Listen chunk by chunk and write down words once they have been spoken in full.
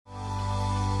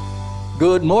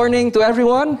Good morning to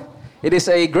everyone. It is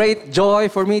a great joy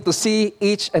for me to see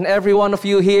each and every one of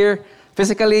you here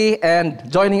physically and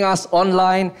joining us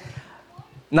online.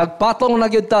 Nagpatong na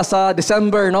gyud ta sa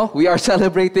December, no? We are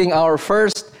celebrating our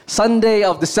first Sunday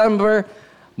of December.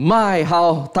 My,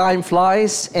 how time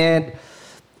flies. And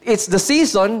it's the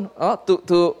season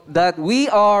that we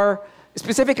are,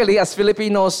 specifically as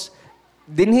Filipinos,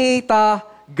 dinhi ta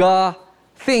ga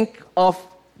think of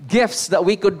gifts that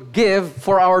we could give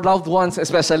for our loved ones,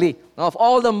 especially. Of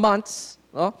all the months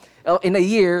in a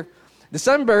year,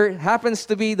 December happens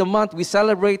to be the month we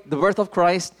celebrate the birth of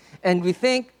Christ, and we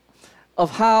think of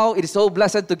how it is so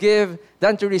blessed to give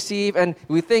than to receive, and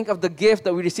we think of the gift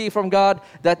that we receive from God.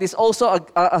 That is also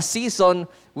a season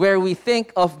where we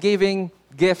think of giving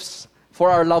gifts for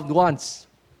our loved ones.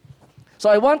 So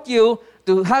I want you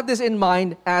to have this in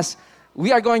mind as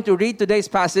we are going to read today's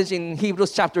passage in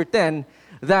Hebrews chapter 10,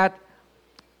 that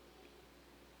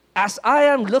as I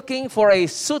am looking for a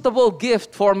suitable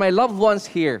gift for my loved ones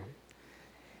here,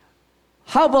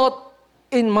 how about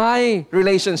in my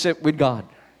relationship with God?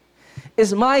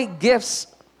 Is my gifts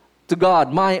to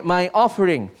God, my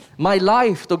offering, my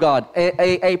life to God,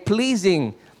 a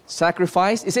pleasing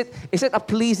sacrifice? Is it a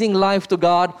pleasing life to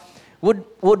God?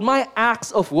 Would my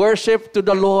acts of worship to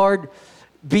the Lord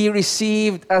be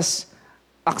received as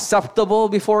acceptable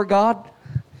before God?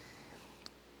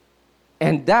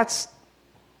 And that's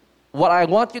what I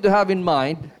want you to have in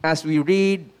mind as we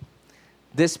read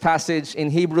this passage in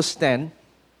Hebrews 10.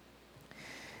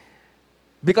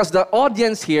 Because the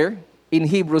audience here in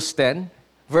Hebrews 10,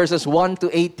 verses 1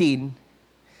 to 18,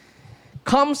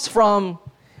 comes from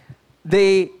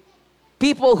the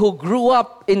people who grew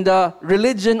up in the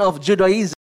religion of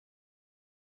Judaism,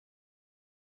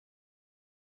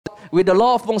 with the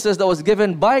law of Moses that was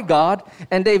given by God,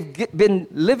 and they've been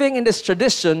living in this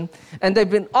tradition, and they've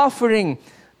been offering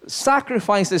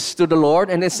sacrifices to the Lord,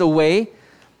 and it's a way,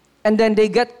 and then they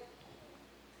get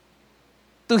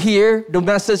to hear the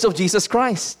message of Jesus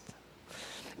Christ.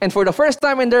 And for the first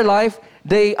time in their life,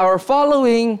 they are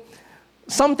following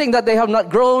something that they have not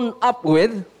grown up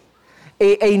with,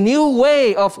 a new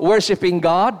way of worshiping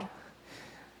God,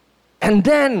 and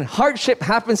then hardship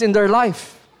happens in their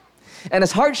life. And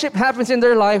as hardship happens in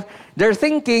their life, they're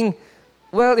thinking,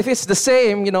 well, if it's the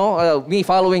same, me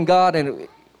following God, and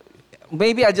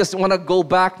maybe I just want to go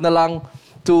back na lang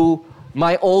to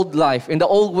my old life, in the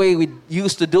old way we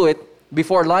used to do it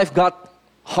before life got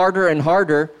harder and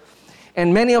harder.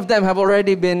 And many of them have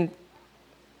already done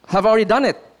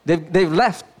it. They've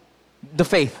left the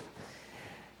faith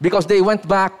because they went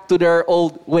back to their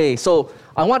old way. So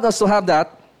I want us to have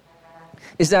that.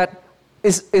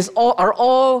 Are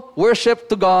all worship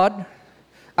to God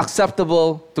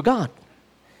acceptable to God?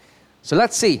 So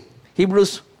let's see.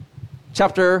 Hebrews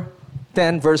chapter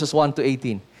 10, verses 1 to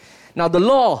 18. Now the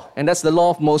law, and that's the law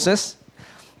of Moses,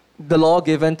 the law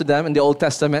given to them in the Old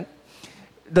Testament,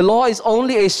 the law is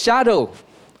only a shadow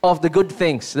of the good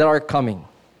things that are coming,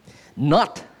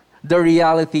 not the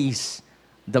realities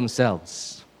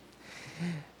themselves.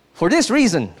 For this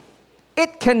reason,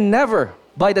 it can never,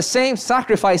 by the same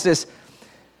sacrifices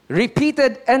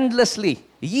repeated endlessly,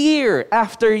 year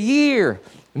after year,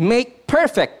 make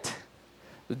perfect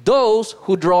those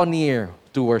who draw near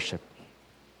to worship.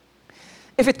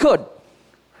 If it could,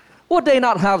 would they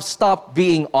not have stopped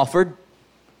being offered?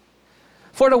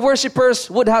 For the worshippers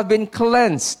would have been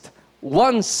cleansed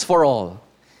once for all,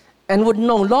 and would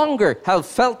no longer have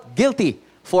felt guilty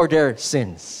for their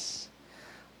sins.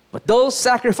 But those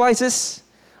sacrifices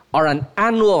are an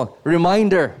annual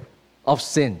reminder of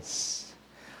sins,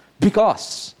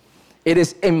 because it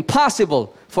is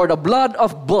impossible for the blood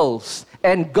of bulls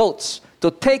and goats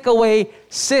to take away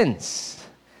sins.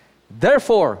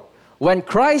 Therefore, when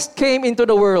Christ came into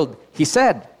the world, he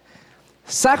said,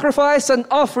 "Sacrifice and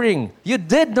offering you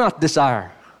did not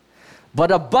desire, but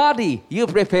a body you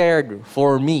prepared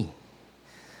for me.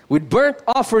 With burnt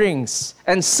offerings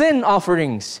and sin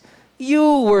offerings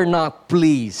you were not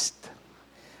pleased."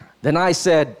 Then I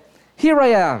said, "Here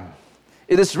I am.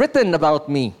 It is written about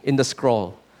me in the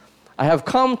scroll. I have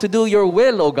come to do your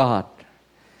will, O God."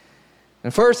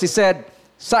 And first he said,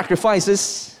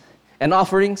 sacrifices and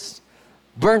offerings,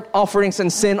 burnt offerings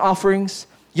and sin offerings,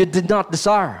 you did not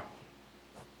desire,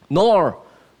 nor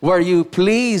were you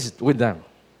pleased with them,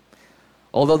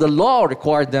 although the law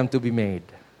required them to be made.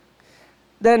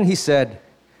 Then he said,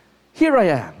 "Here I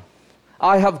am.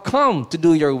 I have come to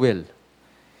do your will."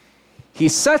 He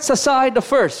sets aside the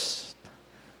first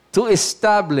to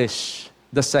establish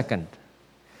the second.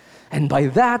 And by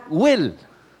that will,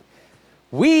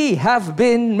 we have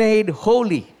been made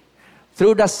holy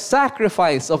through the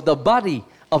sacrifice of the body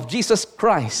of Jesus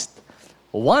Christ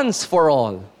once for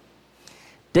all.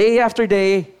 Day after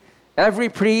day, every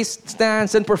priest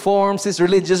stands and performs his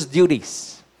religious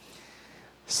duties.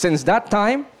 Since that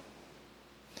time,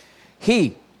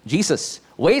 he, Jesus,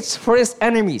 waits for his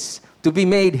enemies to be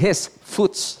made his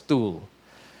footstool.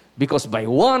 Because by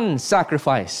one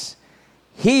sacrifice,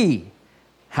 he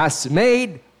has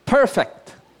made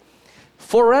perfect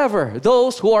forever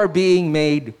those who are being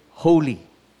made holy.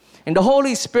 And the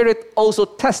Holy Spirit also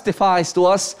testifies to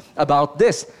us about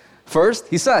this. First,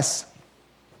 he says,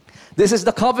 "This is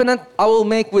the covenant I will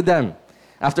make with them.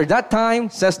 After that time,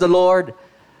 says the Lord,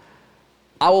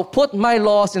 I will put my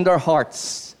laws in their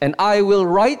hearts, and I will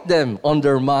write them on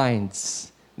their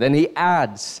minds." Then he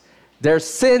adds, "Their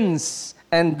sins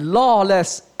and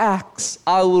lawless acts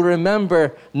I will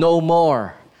remember no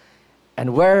more.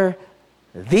 And where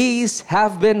these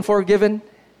have been forgiven,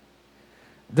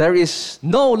 there is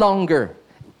no longer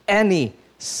any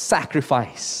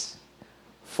sacrifice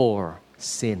for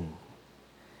sin."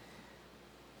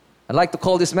 I'd like to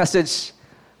call this message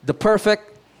the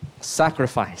perfect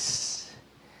sacrifice.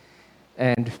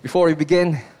 And before we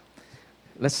begin,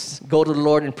 let's go to the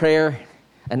Lord in prayer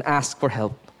and ask for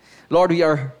help. Lord, we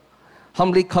are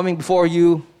humbly coming before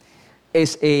you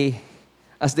as the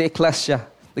ecclesia,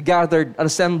 the gathered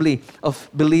assembly of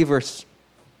believers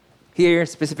here,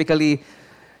 specifically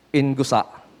in Gusa.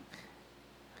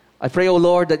 I pray, O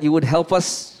Lord, that you would help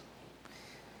us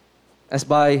as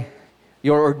by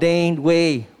your ordained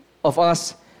way of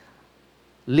us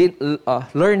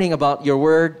learning about your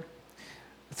word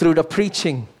through the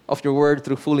preaching of your word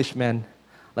through foolish men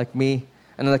like me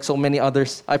and like so many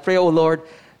others. I pray, O Lord,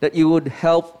 that you would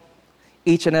help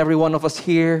each and every one of us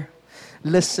here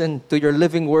listen to your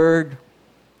living word,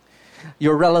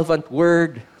 your relevant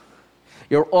word,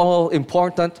 your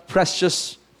all-important,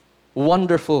 precious,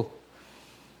 wonderful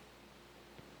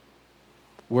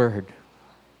word.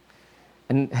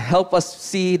 And help us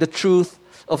see the truth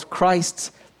of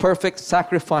Christ's perfect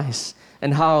sacrifice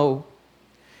and how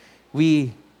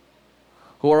we,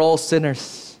 who are all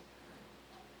sinners,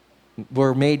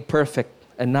 were made perfect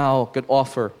and now could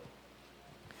offer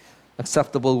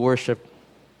acceptable worship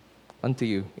unto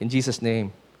you. In Jesus'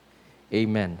 name,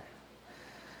 amen.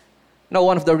 Now,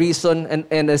 one of the reason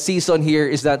and the season here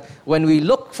is that when we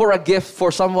look for a gift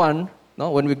for someone,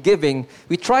 when we're giving,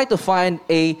 we try to find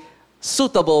a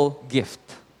suitable gift.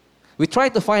 We try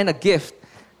to find a gift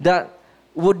that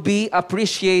would be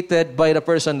appreciated by the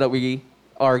person that we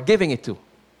are giving it to.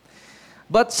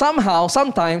 But somehow,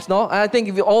 sometimes, I think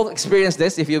you've all experienced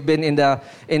this if you've been in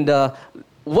the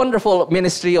wonderful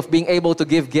ministry of being able to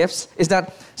give gifts, is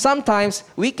that sometimes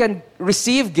we can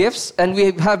receive gifts, and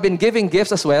we have been giving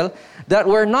gifts as well, that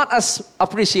were not as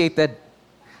appreciated,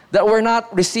 that were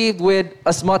not received with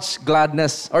as much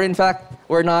gladness, or in fact,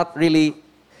 were not really,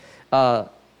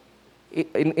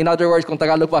 in other words, kung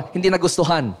Tagalog pa, hindi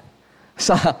nagustuhan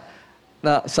sa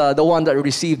the one that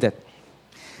received it.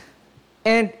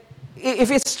 And if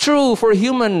it's true for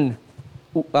human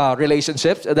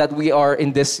relationships that we are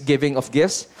in this giving of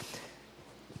gifts,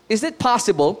 is it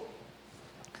possible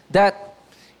that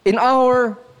in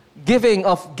our giving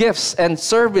of gifts and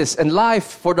service and life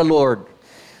for the Lord,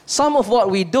 some of what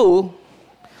we do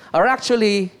are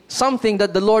actually something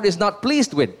that the Lord is not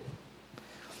pleased with?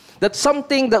 That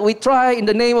something that we try in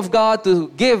the name of God to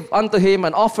give unto Him,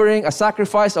 an offering, a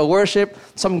sacrifice, a worship,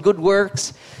 some good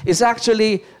works, is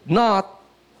actually not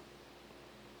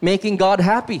making God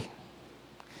happy.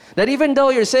 That even though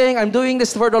you're saying, I'm doing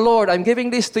this for the Lord, I'm giving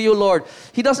this to you, Lord,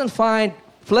 He doesn't find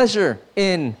pleasure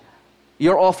in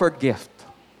your offered gift.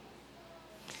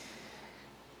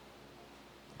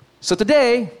 So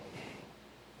today,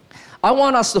 I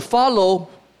want us to follow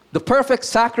the perfect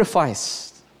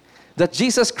sacrifice that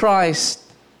Jesus Christ,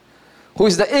 who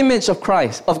is the image of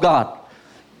Christ, of God,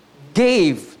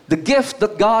 gave, the gift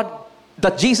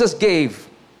that Jesus gave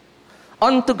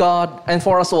unto God and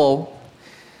for us all,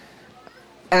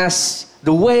 as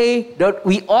the way that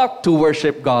we ought to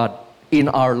worship God in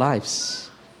our lives.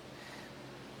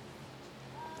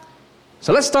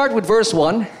 So let's start with verse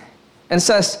 1, and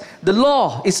says, the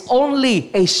law is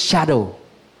only a shadow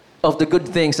of the good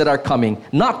things that are coming,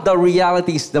 not the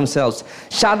realities themselves.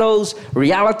 Shadows,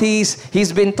 realities.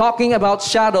 He's been talking about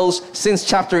shadows since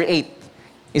chapter 8.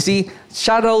 You see,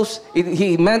 shadows,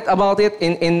 he meant about it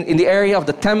in the area of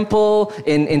the temple,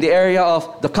 in the area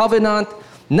of the covenant.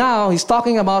 Now, he's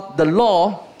talking about the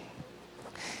law,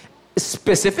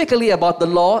 specifically about the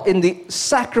law in the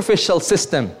sacrificial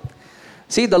system.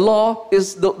 See, the law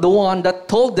is the one that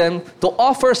told them to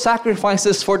offer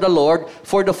sacrifices for the Lord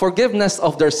for the forgiveness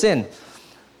of their sin.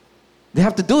 They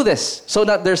have to do this so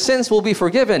that their sins will be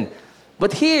forgiven.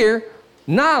 But here,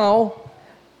 now,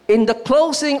 in the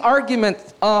closing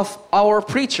argument of our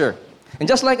preacher, and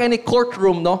just like any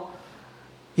courtroom, no,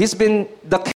 he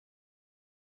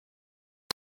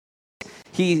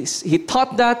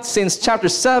taught that since chapter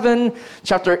 7,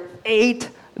 chapter 8,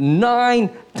 9,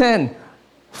 10.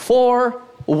 4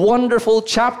 wonderful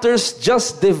chapters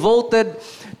just devoted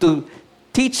to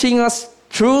teaching us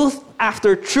truth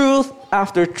after truth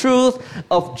after truth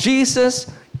of Jesus,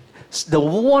 the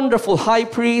wonderful high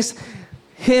priest,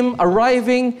 him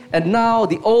arriving, and now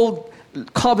the old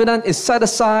covenant is set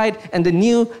aside and the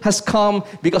new has come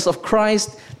because of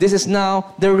Christ. This is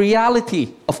now the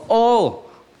reality of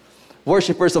all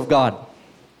worshipers of God.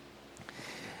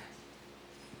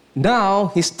 Now,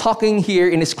 he's talking here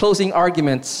in his closing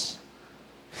arguments.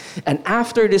 And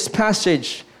after this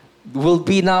passage will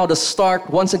be now the start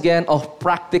once again of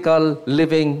practical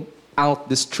living out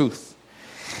this truth.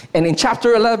 And in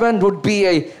chapter 11 would be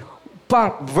a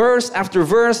verse after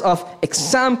verse of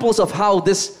examples of how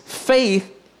this faith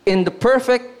in the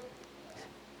perfect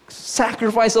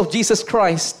sacrifice of Jesus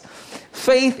Christ,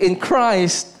 faith in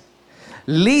Christ,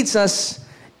 leads us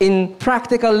in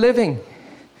practical living.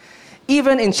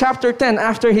 Even in chapter 10,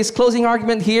 after his closing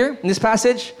argument here in this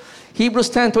passage, Hebrews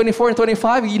 10, 24 and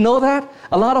 25, you know that?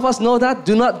 A lot of us know that.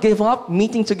 Do not give up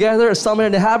meeting together as some are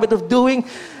in the habit of doing.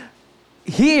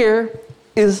 Here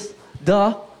is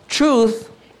the truth.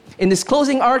 In this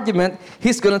closing argument,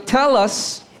 he's going to tell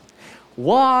us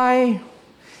why,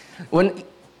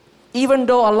 even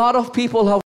though a lot of people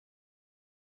have,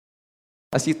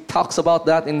 as he talks about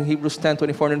that in Hebrews 10,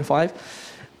 24 and 25,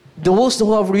 those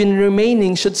who have been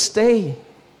remaining should stay.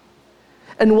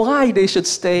 And why they should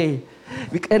stay.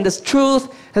 And the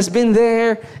truth has been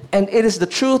there, and it is the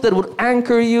truth that would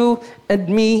anchor you and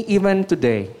me even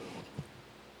today.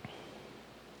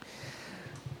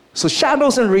 So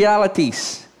shadows and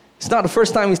realities. It's not the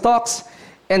first time he talks.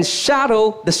 And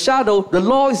the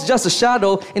law is just a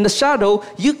shadow. In the shadow,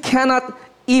 you cannot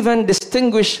even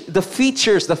distinguish the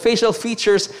features, the facial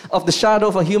features of the shadow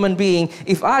of a human being.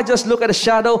 If I just look at a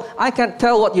shadow, I can't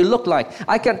tell what you look like.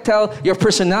 I can't tell your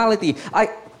personality.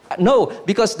 No,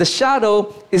 because the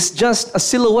shadow is just a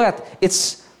silhouette.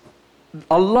 It's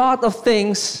a lot of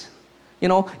things,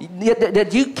 that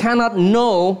you cannot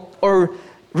know or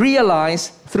realize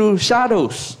through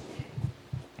shadows.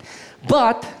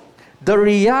 But the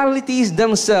realities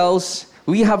themselves,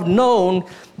 we have known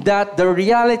that the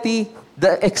reality,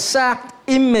 the exact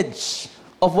image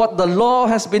of what the law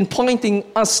has been pointing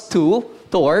us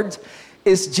towards,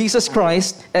 is Jesus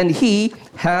Christ, and He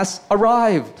has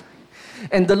arrived.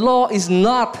 And the law is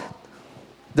not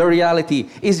the reality.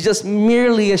 It's just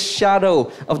merely a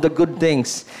shadow of the good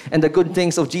things. And the good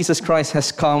things of Jesus Christ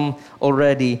has come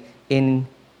already in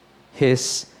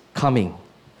His coming.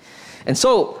 And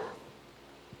so,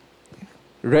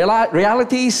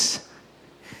 realities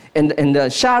and the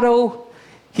shadow,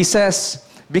 he says,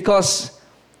 because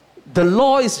the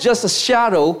law is just a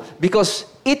shadow, because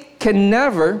it can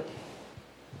never,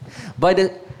 by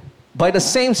the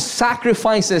same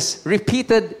sacrifices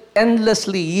repeated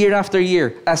endlessly year after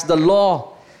year, as the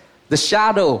law, the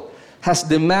shadow has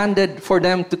demanded for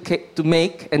them to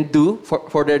make and do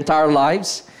for their entire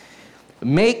lives,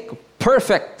 make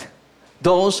perfect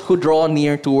those who draw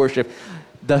near to worship.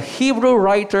 The Hebrew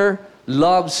writer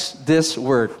loves this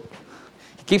word.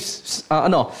 He keeps,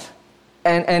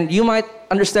 and you might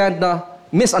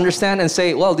misunderstand and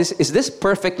say, well, is this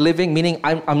perfect living, meaning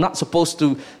I'm not supposed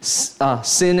to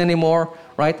sin anymore,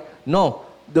 right? No.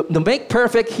 The make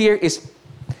perfect here is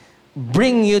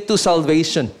bring you to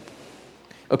salvation.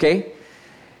 Okay?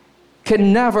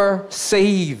 Can never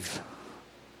save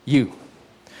you.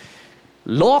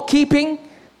 Law keeping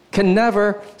can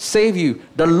never save you.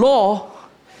 The law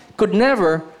could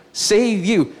never save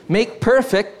you. Make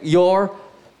perfect your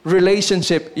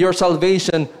relationship, your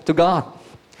salvation to God.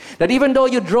 That even though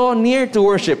you draw near to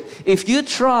worship, if you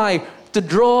try to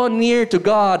draw near to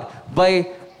God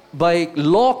by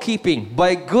law keeping,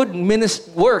 by good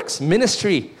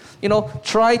ministry,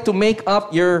 try to make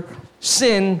up your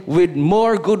sin with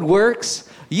more good works,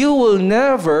 you will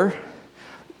never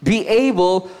be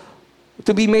able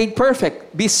to be made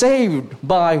perfect, be saved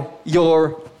by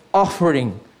your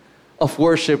offering of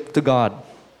worship to God.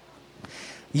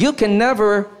 You can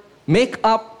never make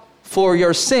up for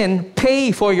your sin,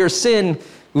 pay for your sin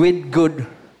with good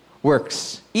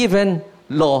works, even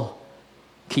law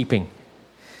keeping.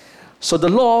 So the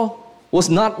law was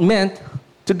not meant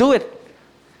to do it.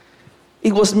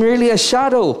 It was merely a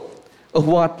shadow of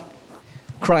what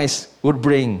Christ would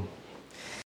bring.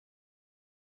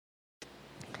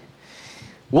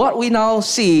 what we now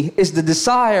see is the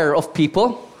desire of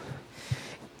people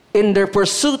in their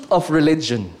pursuit of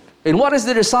religion. And what is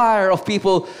the desire of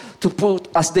people to put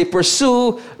as they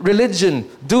pursue religion,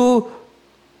 do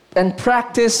and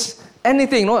practice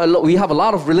anything? We have a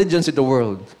lot of religions in the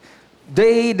world.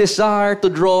 They desire to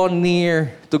draw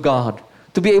near to God,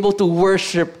 to be able to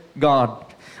worship God.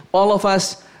 All of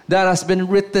us, that has been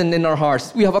written in our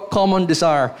hearts. We have a common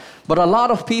desire. But a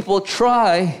lot of people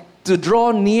try to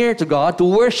draw near to God, to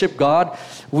worship God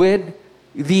with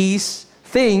these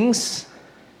things,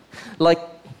 like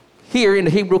here in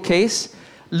the Hebrew case,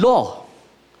 law.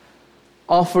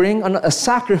 Offering a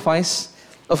sacrifice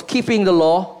of keeping the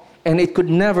law, and it could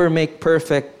never make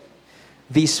perfect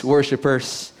these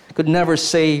worshipers, could never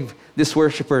save these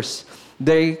worshipers.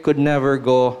 They could never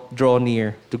draw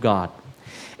near to God.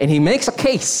 And he makes a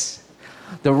case,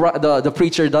 the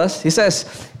preacher does. He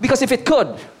says, because if it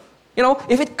could,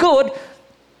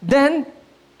 then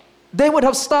they would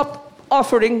have stopped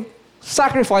offering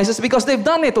sacrifices because they've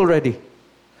done it already.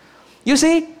 You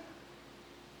see,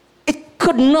 it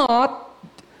could not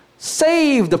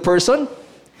save the person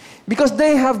because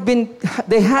they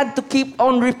had to keep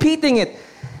on repeating it.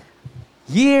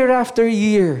 Year after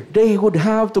year, they would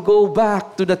have to go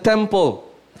back to the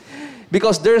temple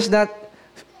because there's that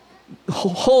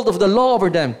hold of the law over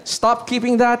them. Stop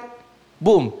keeping that,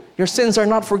 boom, your sins are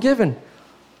not forgiven.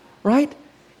 Right?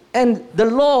 And the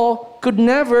law could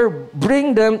never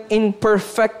bring them in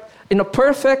a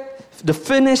perfect, the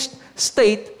finished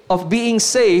state of being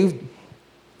saved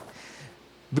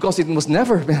because it was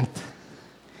never meant.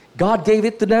 God gave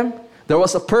it to them. There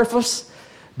was a purpose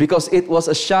because it was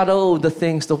a shadow of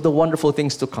the wonderful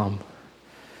things to come.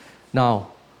 Now,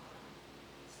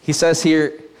 he says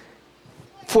here,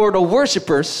 for the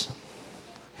worshipers,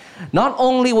 not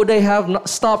only would they have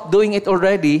stopped doing it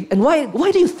already, and why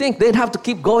do you think they'd have to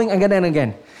keep going again and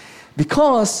again?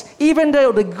 Because even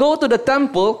though they go to the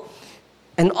temple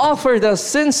and offer the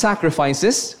sin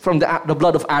sacrifices from the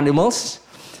blood of animals,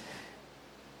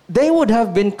 they would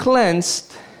have been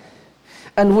cleansed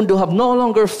and would have no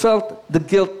longer felt the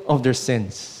guilt of their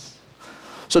sins.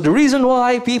 So the reason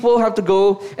why people have to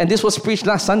go, and this was preached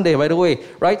last Sunday, by the way,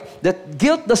 right? That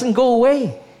guilt doesn't go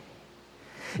away.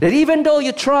 That even though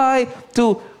you try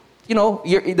to,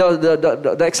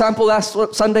 the example last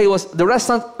Sunday was the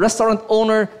restaurant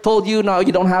owner told you now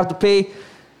you don't have to pay,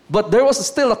 but there was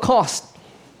still a cost.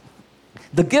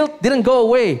 The guilt didn't go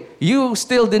away. You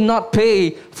still did not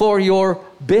pay for your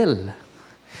bill.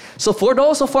 So for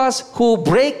those of us who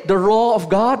break the law of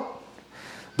God,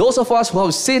 those of us who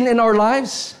have sin in our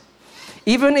lives,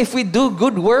 even if we do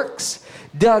good works,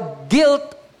 the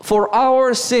guilt for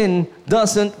our sin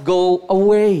doesn't go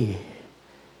away.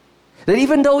 That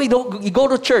even though you go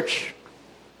to church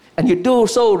and you do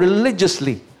so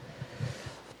religiously,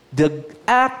 the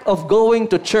act of going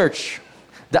to church,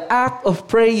 the act of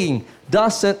praying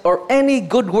doesn't, or any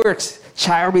good works,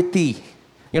 charity,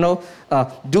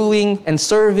 doing and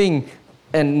serving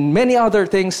and many other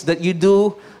things that you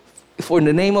do for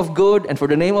the name of good and for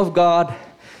the name of God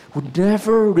would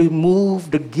never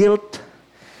remove the guilt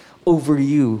over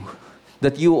you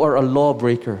that you are a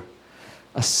lawbreaker,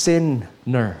 a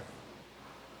sinner.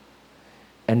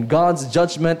 And God's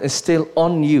judgment is still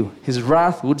on you. His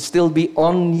wrath would still be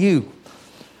on you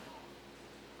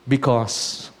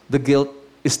because the guilt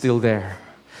is still there.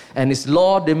 And His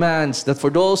law demands that for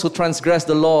those who transgress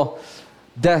the law,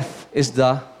 death is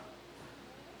the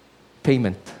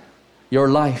payment. Your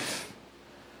life.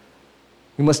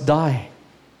 You must die.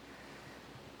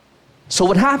 So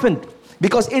what happened?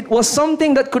 Because it was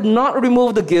something that could not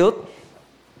remove the guilt,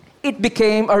 it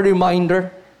became a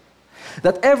reminder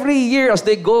that every year as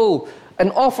they go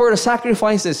and offer the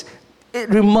sacrifices, it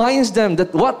reminds them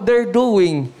that what they're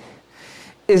doing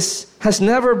has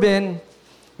never been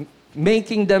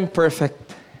making them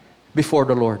perfect before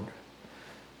the Lord.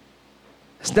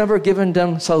 It's never given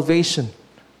them salvation.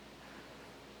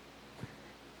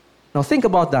 Now think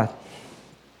about that.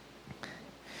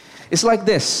 It's like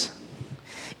this.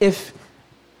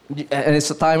 And it's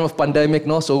a time of pandemic,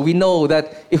 no? So we know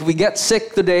that if we get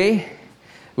sick today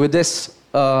with this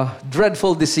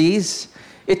dreadful disease,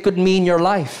 it could mean your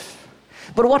life.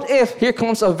 But what if here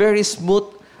comes a very smooth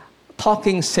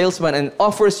talking salesman and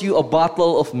offers you a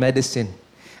bottle of medicine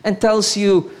and tells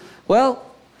you, well,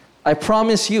 I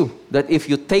promise you that if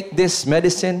you take this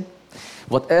medicine,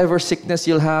 whatever sickness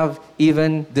you'll have,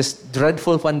 even this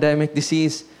dreadful pandemic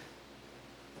disease,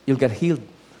 you'll get healed.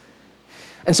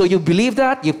 And so you believe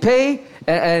that, you pay,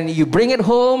 and you bring it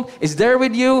home, it's there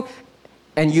with you,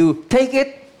 and you take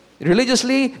it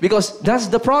religiously because that's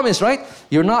the promise, right?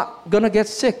 You're not going to get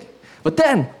sick. But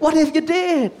then, what if you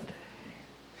did?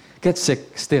 Get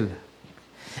sick still.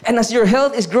 And as your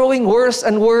health is growing worse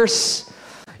and worse,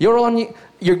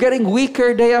 you're getting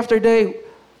weaker day after day.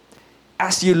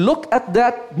 As you look at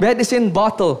that medicine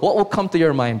bottle, what will come to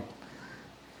your mind?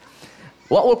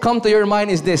 What will come to your mind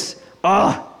is this: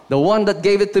 the one that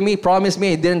gave it to me promised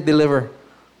me it didn't deliver.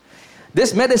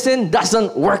 This medicine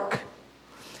doesn't work.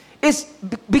 It's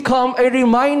become a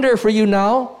reminder for you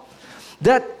now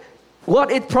that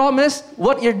what it promised,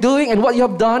 what you're doing, and what you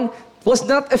have done was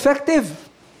not effective.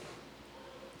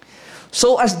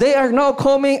 So as they are now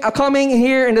coming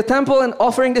here in the temple and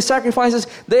offering the sacrifices,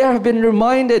 they have been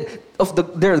reminded of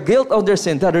their guilt of their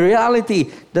sin, that the reality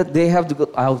that they have to go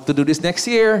out to do this next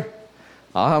year.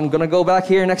 I'm going to go back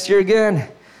here next year again,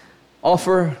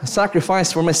 offer a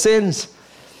sacrifice for my sins,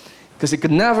 because it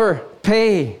could never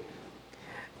pay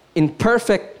the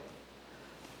perfect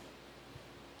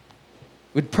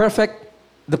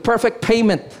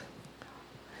payment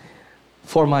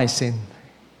for my sin.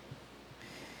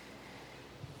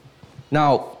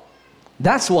 Now,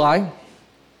 that's why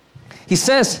he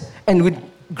says, and with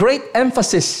great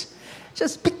emphasis,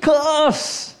 just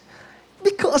because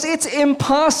it's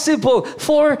impossible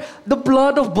for the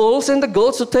blood of bulls and the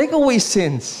goats to take away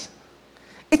sins.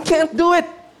 It can't do it.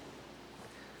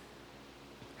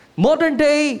 Modern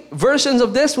day versions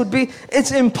of this would be,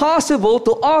 it's impossible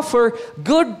to offer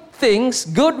good things,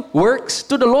 good works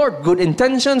to the Lord, good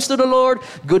intentions to the Lord,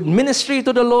 good ministry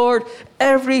to the Lord.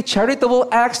 Every charitable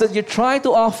acts that you try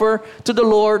to offer to the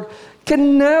Lord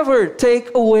can never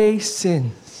take away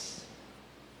sins.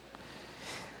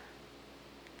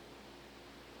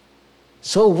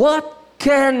 So what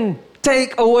can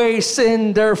take away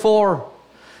sin, therefore?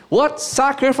 What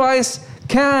sacrifice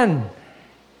can?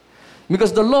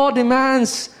 Because the law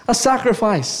demands a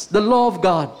sacrifice, the law of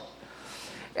God.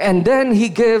 And then he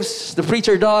gives, the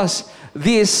preacher does,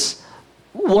 these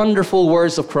wonderful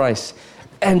words of Christ.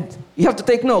 And you have to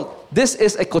take note, this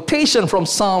is a quotation from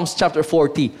Psalms chapter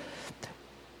 40.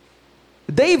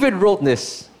 David wrote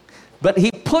this, but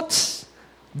he puts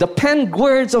the penned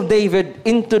words of David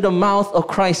into the mouth of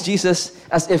Christ Jesus,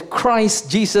 as if Christ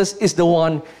Jesus is the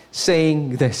one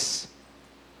saying this.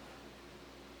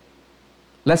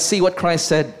 Let's see what Christ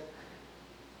said.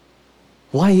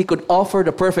 Why he could offer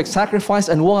the perfect sacrifice,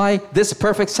 and why this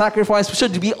perfect sacrifice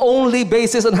should be only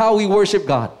basis on how we worship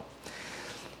God.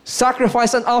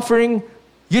 Sacrifice and offering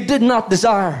you did not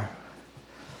desire.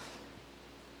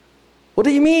 What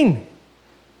do you mean?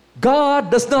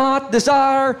 God does not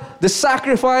desire the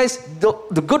sacrifice,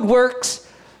 the good works,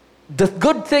 the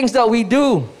good things that we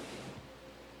do.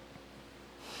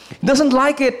 He doesn't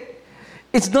like it.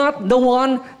 It's not the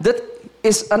one that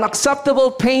is an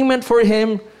acceptable payment for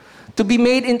him to be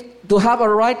made to have a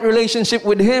right relationship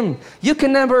with him. You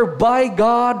can never buy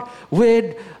God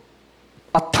with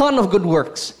a ton of good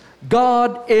works.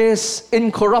 God is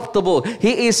incorruptible.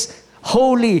 He is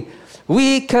holy.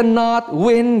 We cannot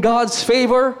win God's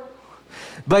favor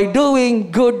by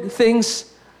doing good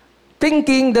things,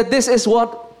 thinking that this is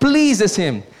what pleases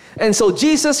him. And so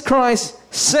Jesus Christ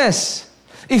says,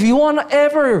 if you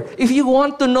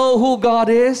want to know who God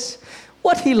is,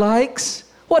 what he likes,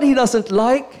 what he doesn't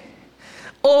like,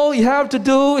 all you have to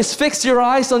do is fix your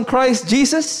eyes on Christ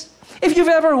Jesus. If you've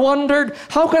ever wondered,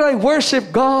 how can I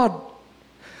worship God?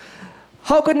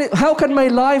 How can my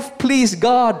life please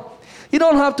God? You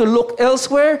don't have to look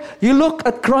elsewhere. You look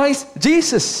at Christ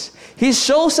Jesus. He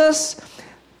shows us,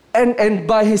 and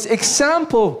by his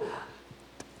example,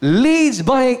 leads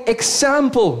by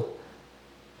example.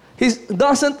 He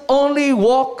doesn't only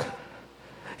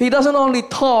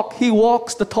talk, he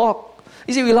walks the talk.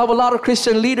 You see, we'll have a lot of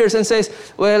Christian leaders and says,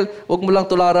 well, wag mo lang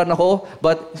tularan ako,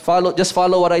 but just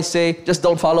follow what I say, just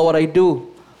don't follow what I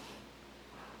do.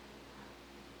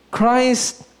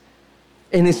 Christ,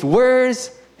 in his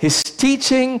words, his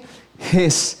teaching,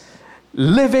 his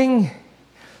living,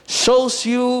 shows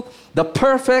you the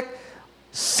perfect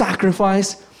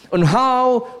sacrifice on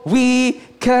how we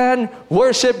can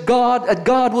worship God, and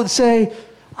God would say,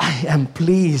 I am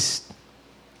pleased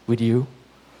with you.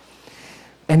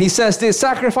 And he says, this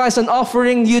sacrifice and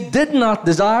offering you did not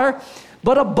desire,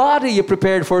 but a body you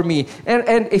prepared for me.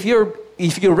 And if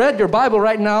you read your Bible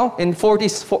right now in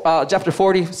chapter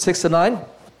 46 to 9,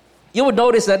 you would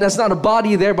notice that that's not a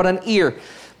body there, but an ear.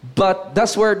 But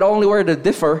that's the only word that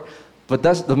differ, but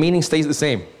the meaning stays the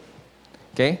same.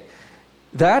 Okay?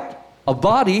 That a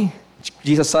body,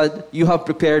 Jesus said, you have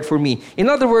prepared for me. In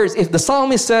other words, if the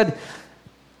psalmist said,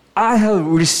 I have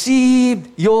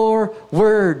received your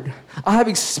word, I have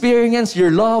experienced your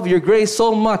love, your grace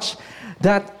so much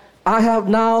that I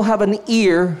now have an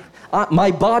ear,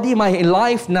 my body, my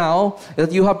life now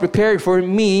that you have prepared for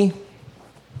me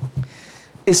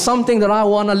is something that I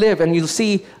want to live. And you'll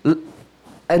see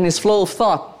in his flow of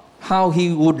thought how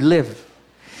he would live.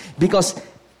 Because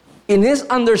in his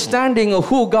understanding of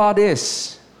who God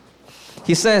is,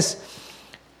 he says,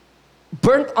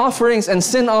 burnt offerings and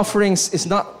sin offerings is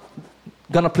not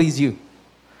going to please you.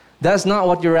 That's not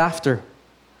what you're after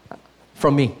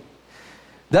from me.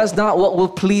 That's not what will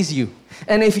please you.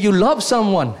 And if you love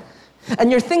someone and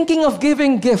you're thinking of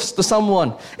giving gifts to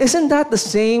someone, isn't that the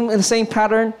same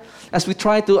pattern as we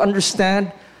try to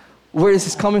understand where this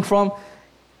is coming from?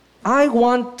 I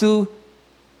want to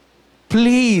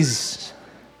please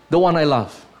the one I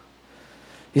love.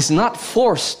 It's not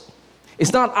forced.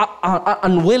 It's not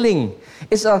unwilling.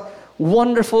 It's a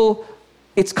wonderful,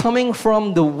 it's coming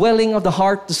from the welling of the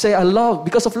heart to say, I love,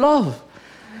 because of love.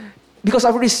 Because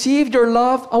I've received your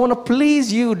love, I want to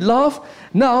please you, love.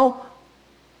 Now,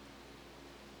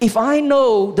 if I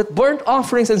know that burnt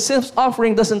offerings and sin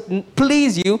offering doesn't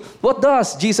please you, what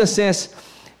does? Jesus says,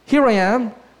 here I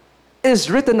am. It is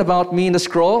written about me in the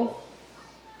scroll.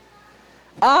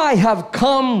 I have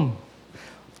come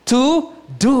to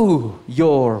do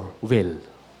your will.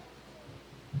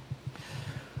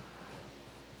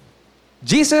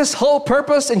 Jesus' whole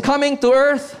purpose in coming to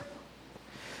earth,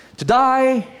 to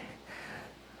die,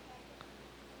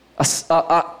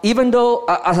 even though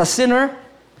as a sinner,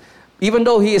 even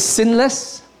though he is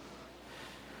sinless,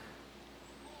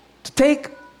 to take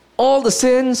all the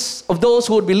sins of those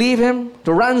who would believe him,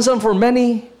 to ransom for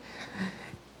many.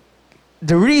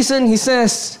 The reason he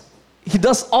says he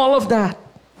does all of that,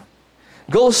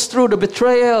 goes through the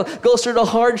betrayal, goes through the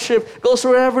hardship, goes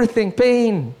through everything,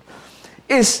 pain,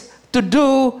 is to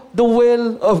do the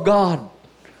will of God.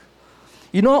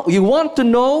 You know, you want to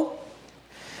know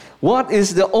what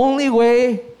is the only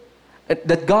way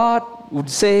that God would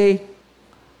say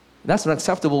that's an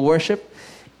acceptable worship?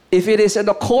 If it is in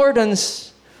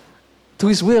accordance to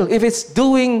his will, if it's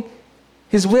doing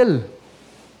his will.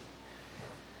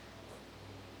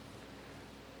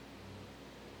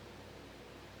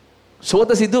 So what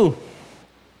does he do?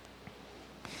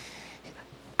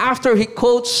 After he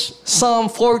quotes Psalm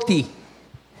 40,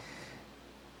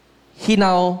 he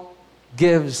now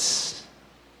gives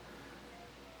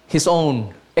his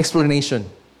own explanation.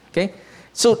 Okay?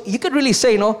 So you could really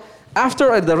say,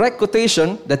 after a direct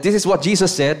quotation that this is what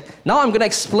Jesus said, now I'm going to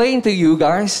explain to you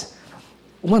guys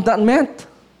what that meant.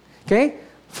 Okay?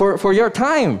 For your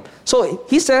time. So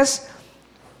he says,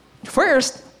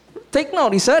 first, take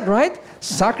note, he said, right?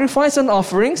 Sacrifice and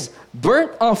offerings,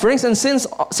 burnt offerings and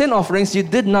sin offerings you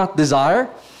did not desire,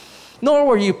 nor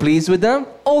were you pleased with them,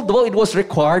 although it was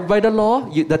required by the law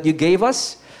that you gave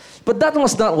us. But that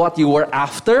was not what you were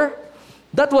after.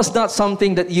 That was not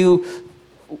something that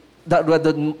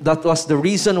that was the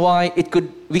reason why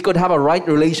we could have a right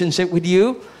relationship with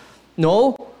you.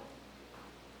 No.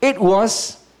 It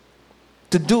was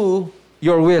to do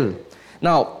your will.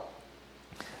 Now,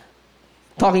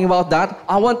 talking about that,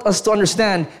 I want us to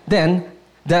understand then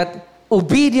that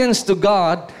obedience to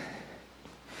God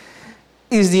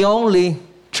is the only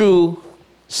true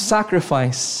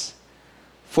sacrifice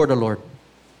for the Lord.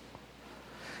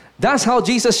 That's how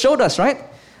Jesus showed us, right?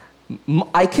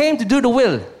 I came to do the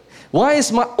will. Why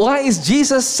is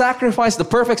Jesus' sacrifice the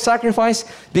perfect sacrifice?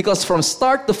 Because from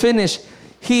start to finish,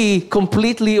 he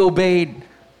completely obeyed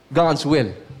God's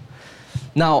will.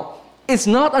 Now, it's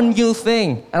not a new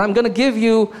thing. And I'm going to give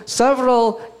you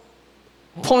several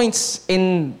points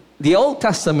in the Old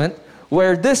Testament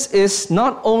where this is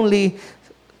not only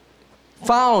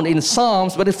found in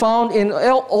Psalms, but it's found in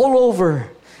all over.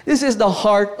 This is the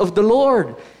heart of the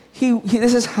Lord.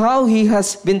 This is how he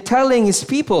has been telling his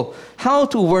people how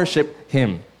to worship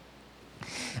him.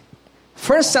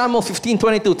 1 Samuel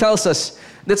 15:22 tells us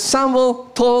that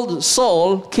Samuel told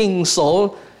Saul, King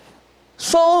Saul,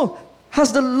 Saul,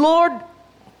 has the Lord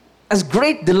as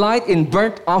great delight in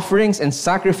burnt offerings and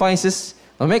sacrifices?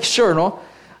 Now make sure,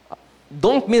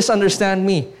 don't misunderstand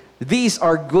me. These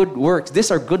are good works.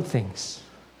 These are good things.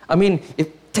 I mean,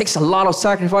 it takes a lot of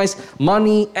sacrifice,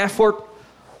 money, effort.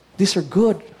 These are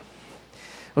good.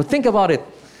 Well, think about it.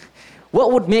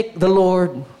 What would make the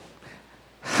Lord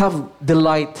have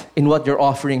delight in what you're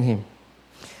offering him?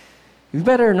 You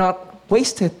better not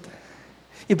waste it.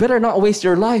 You better not waste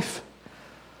your life.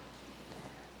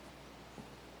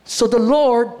 So the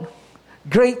Lord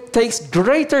takes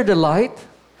greater delight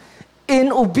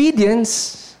in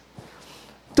obedience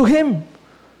to him.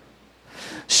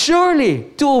 Surely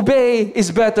to obey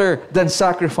is better than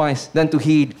sacrifice, than to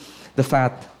heed the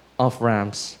fat of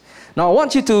rams. Now I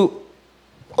want you to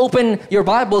Open your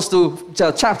Bibles to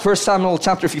 1 Samuel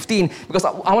chapter 15 because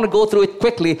I want to go through it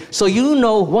quickly so you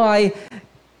know why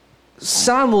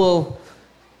Samuel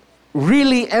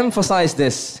really emphasized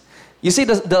this. You see,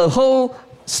 the whole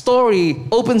story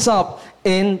opens up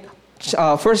in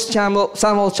 1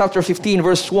 Samuel chapter 15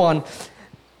 verse 1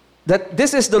 that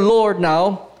this is the Lord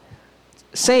now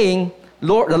saying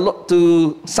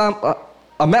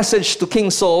a message to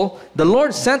King Saul. The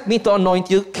Lord sent me to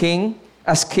anoint you king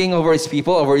over his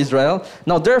people, over Israel.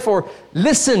 Now therefore,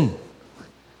 listen.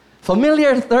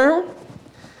 Familiar term?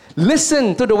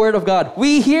 Listen to the word of God.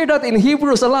 We hear that in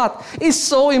Hebrews a lot. It's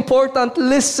so important.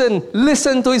 Listen.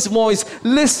 Listen to his voice.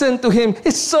 Listen to him.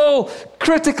 It's so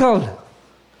critical.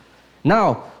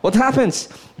 Now, what happens?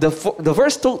 The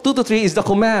verse 2 to 3 is the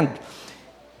command.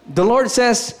 The Lord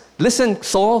says, listen,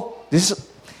 Saul,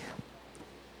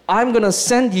 I'm going to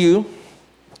send you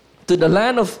to the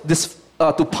land of this,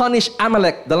 to punish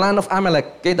Amalek, the land of Amalek,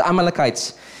 okay, the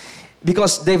Amalekites,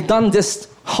 because they've done these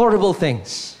horrible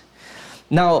things.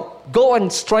 Now, go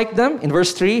and strike them, in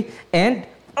verse 3, and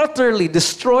utterly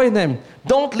destroy them.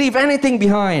 Don't leave anything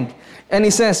behind. And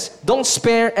he says, don't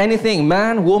spare anything,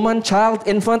 man, woman, child,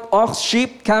 infant, ox,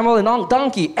 sheep, camel, and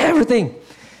donkey, everything.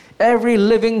 Every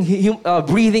living,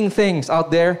 breathing things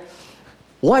out there,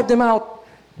 wipe them out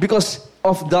because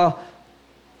of the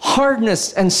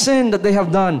hardness and sin that they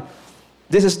have done.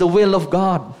 This is the will of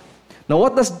God. Now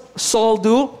what does Saul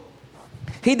do?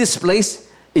 He displays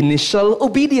initial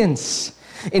obedience.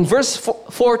 In verse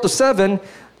 4 to 7,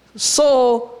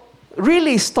 Saul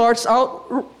really starts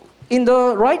out in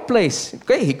the right place.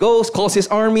 Okay, he goes, calls his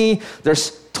army.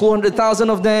 There's 200,000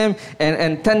 of them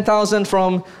and 10,000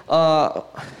 from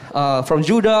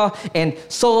Judah. And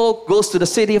Saul goes to the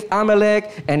city of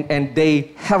Amalek and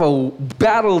they have a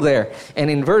battle there. And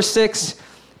in verse 6,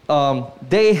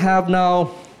 they have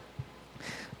now...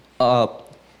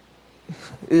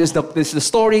 Is the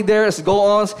story there as it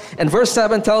goes on. And verse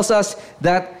 7 tells us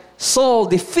that Saul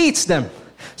defeats them.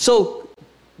 So,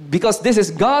 because this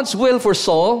is God's will for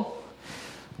Saul,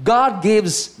 God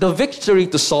gives the victory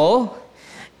to Saul.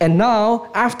 And now,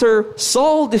 after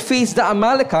Saul defeats the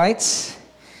Amalekites,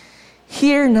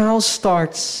 here now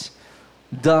starts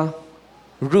the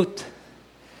route,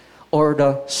 or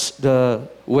the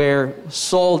where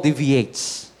Saul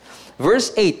deviates.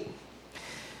 Verse 8.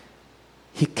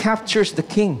 He captures the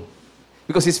king.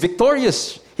 Because he's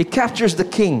victorious. He captures the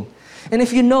king. And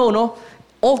if you know,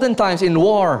 oftentimes in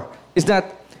war, is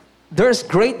that there's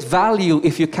great value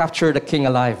if you capture the king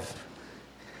alive.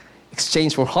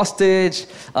 Exchange for hostage,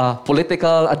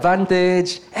 political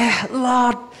advantage, a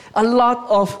lot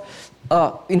of,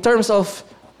 in terms of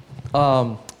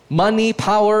money,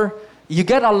 power, you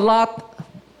get a lot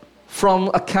from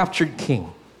a captured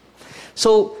king.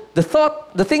 So the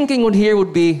thinking here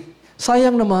would be,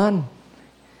 sayang naman.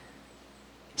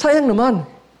 Sayang naman.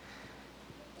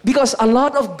 Because a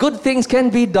lot of good things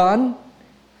can be done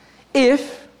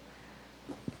if,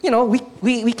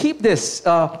 we keep this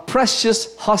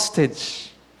precious hostage.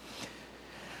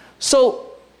 So,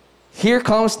 here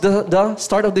comes the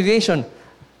start of deviation.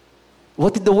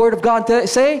 What did the Word of God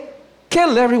say?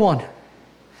 Kill everyone.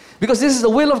 Because this is the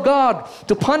will of God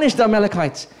to punish the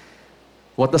Amalekites.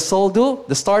 What does Saul do?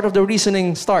 The start of the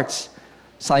reasoning starts.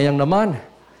 Sayang naman.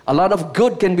 A lot of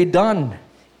good can be done.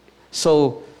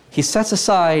 So, he sets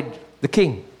aside the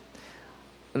king.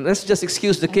 Let's just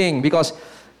excuse the king because,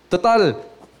 total,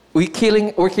 we're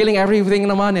killing everything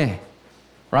naman eh.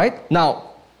 Right?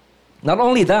 Now, not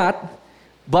only that,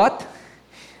 but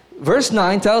verse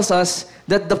 9 tells us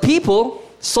that the people,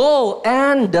 Saul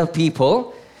and the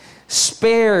people,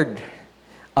 spared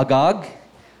Agag.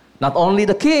 Not only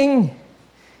the king,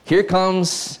 here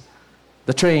comes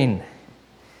the train.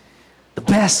 The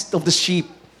best of the sheep.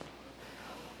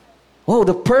 Oh,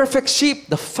 the perfect sheep,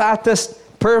 the fattest,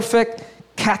 perfect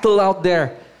cattle out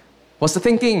there. What's the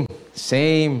thinking?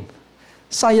 Same.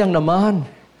 Sayang naman.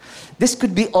 This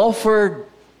could be offered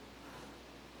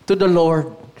to the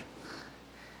Lord.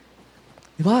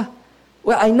 Diba?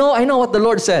 Well, I know what the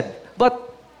Lord said. But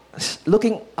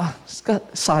looking,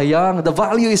 sayang, the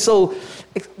value is so,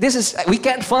 we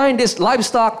can't find this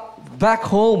livestock back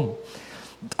home.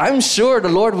 I'm sure the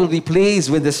Lord will be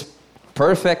pleased with this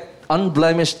perfect,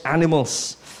 unblemished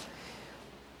animals.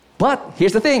 But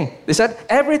here's the thing. They said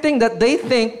everything that they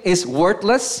think is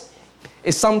worthless,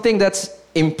 is something that's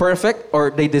imperfect, or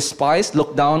they despise,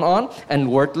 look down on,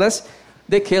 and worthless,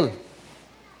 they kill.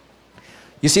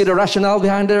 You see the rationale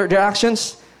behind their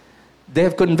actions? They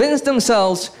have convinced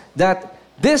themselves that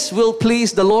this will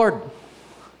please the Lord.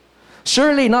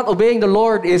 Surely not obeying the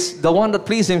Lord is the one that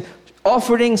pleases Him.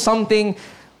 Offering something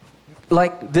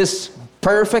like this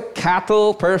perfect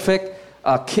cattle, perfect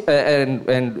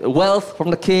and wealth from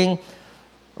the king.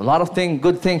 A lot of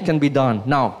good things can be done.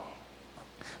 Now,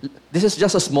 this is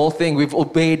just a small thing. We've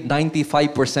obeyed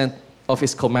 95% of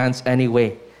his commands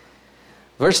anyway.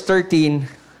 Verse 13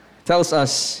 tells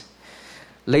us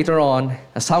later on,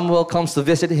 as Samuel comes to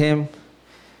visit him,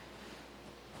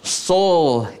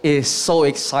 Saul is so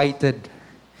excited.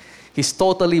 He's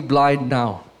totally blind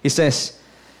now. He says,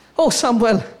 "Oh,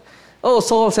 Samuel." Oh,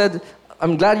 Saul said,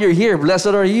 "I'm glad you're here. Blessed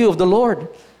are you of the Lord."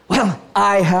 "Well,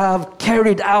 I have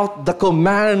carried out the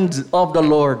command of the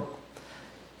Lord."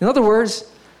 In other words,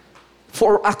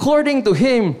 for according to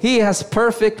him, he has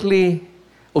perfectly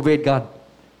obeyed God.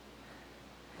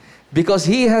 Because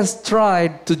he has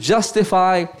tried to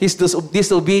justify his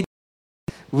disobedience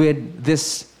with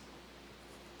these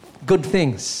good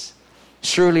things.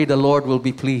 Surely the Lord will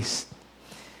be pleased.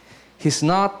 He's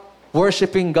not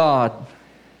worshiping God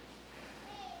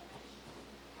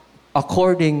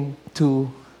according to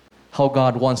how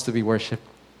God wants to be worshipped.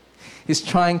 He's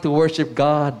trying to worship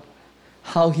God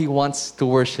how he wants to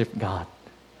worship God.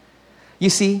 You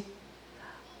see,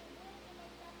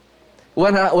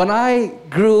 when I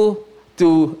grew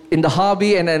in the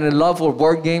hobby and in the love for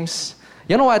board games,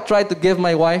 you know, I tried to give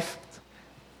my wife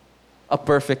a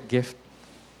perfect gift.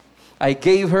 I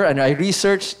gave her, and I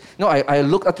researched, I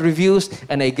looked at reviews,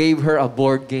 and I gave her a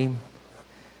board game.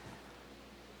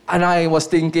 And I was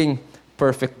thinking,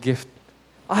 perfect gift.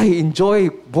 I enjoy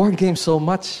board games so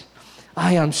much.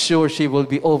 I am sure she will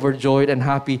be overjoyed and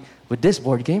happy with this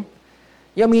board game.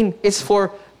 I mean, it's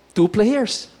for 2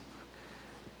 players.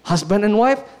 Husband and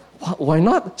wife, why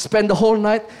not? Spend the whole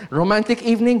night, romantic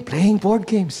evening, playing board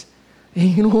games. And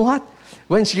you know what?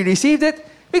 When she received it,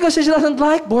 because she doesn't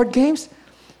like board games,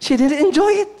 she didn't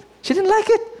enjoy it. She didn't like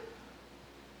it.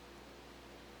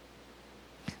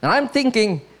 And I'm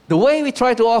thinking, the way we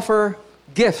try to offer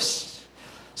gifts,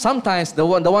 sometimes the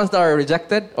ones that are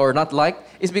rejected or not liked,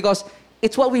 is because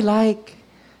it's what we like.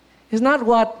 It's not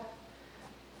what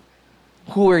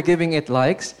who we're giving it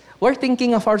likes. We're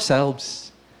thinking of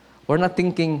ourselves. We're not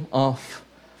thinking of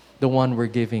the one we're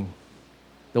giving,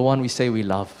 the one we say we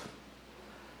love.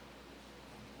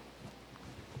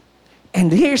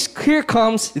 And here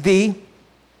comes the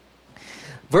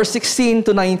verse 16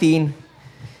 to 19.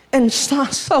 And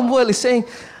Samuel is saying,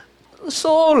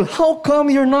 "Saul, how come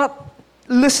you're not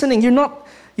listening? You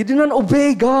did not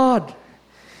obey God.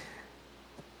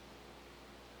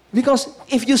 Because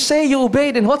if you say you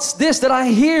obey, then what's this that I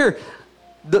hear?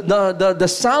 The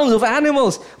sounds of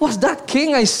animals. What's that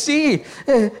king I see?"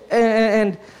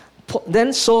 And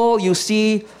then Saul, you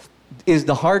see, is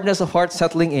the hardness of heart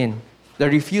settling in. The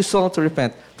refusal to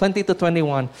repent. 20 to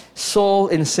 21. Saul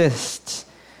insists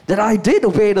that I did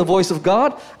obey the voice of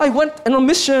God. I went on a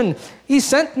mission. He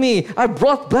sent me. I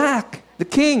brought back the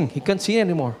king. He can't see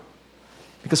anymore.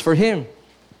 Because for him,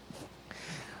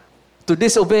 to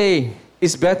disobey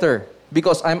is better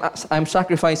because I'm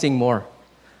sacrificing more.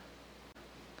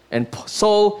 And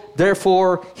so,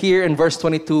 therefore, here in verse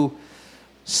 22,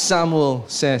 Samuel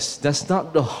says, that's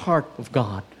not the heart of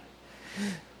God.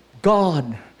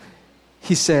 God,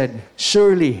 he said,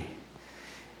 surely,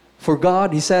 for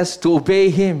God, he says, to obey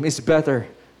him is better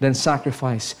than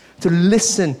sacrifice. To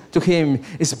listen to him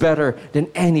is better than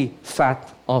any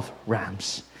fat of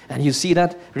rams. And you see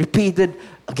that repeated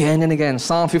again and again.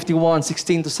 Psalm 51,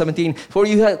 16 to 17. For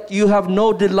you have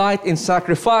no delight in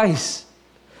sacrifice.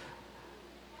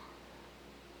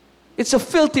 It's a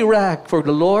filthy rag for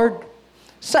the Lord.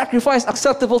 Sacrifice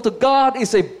acceptable to God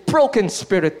is a broken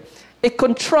spirit, a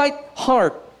contrite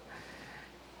heart.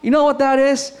 You know what that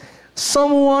is?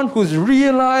 Someone who's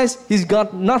realized he's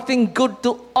got nothing good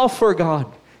to offer God.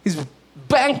 He's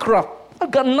bankrupt.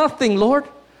 I've got nothing, Lord.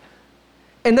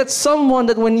 And that's someone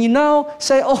that when you now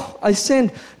say, oh, I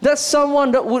sinned, that's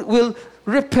someone that will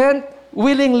repent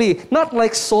willingly. Not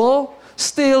like Saul,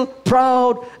 still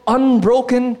proud,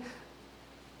 unbroken,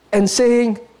 and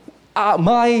saying,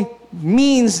 my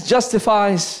means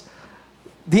justifies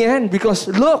the end because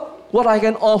look what I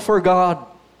can offer God.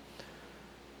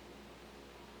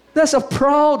 That's a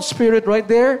proud spirit right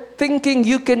there, thinking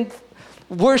you can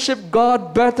worship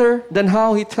God better than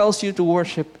how He tells you to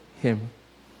worship Him.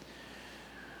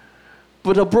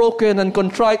 But a broken and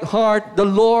contrite heart, the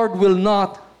Lord will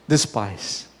not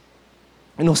despise.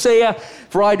 In Hosea,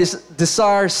 for I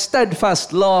desire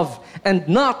steadfast love and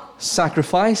not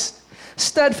sacrifice.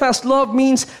 Steadfast love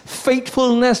means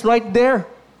faithfulness right there.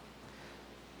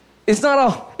 It's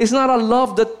not a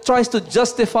love that tries to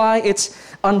justify its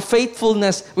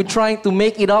unfaithfulness with trying to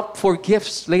make it up for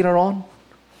gifts later on.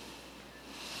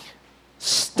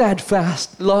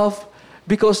 Steadfast love,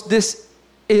 because this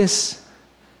is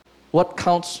what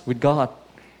counts with God,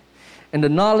 and the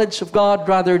knowledge of God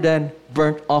rather than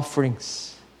burnt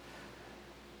offerings.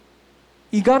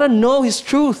 You gotta know His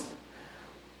truth.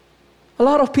 A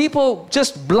lot of people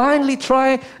just blindly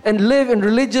try and live and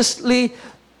religiously,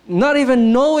 not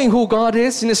even knowing who God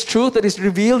is in His truth that is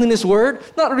revealed in His Word,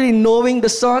 not really knowing the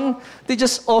Son. They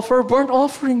just offer burnt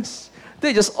offerings.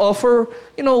 They just offer,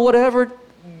 whatever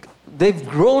they've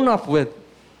grown up with.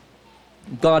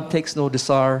 God takes no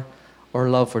desire or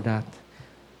love for that.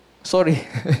 Sorry,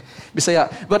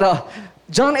 Bisaya. But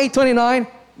John 8:29,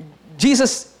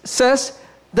 Jesus says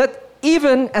that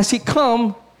even as He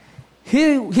come,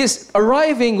 His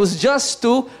arriving was just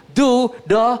to do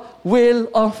the will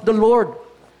of the Lord.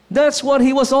 That's what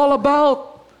He was all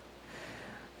about.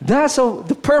 That's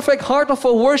the perfect heart of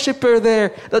a worshiper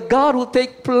there that God will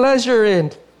take pleasure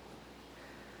in.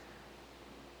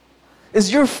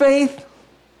 Is your faith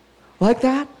like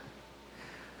that?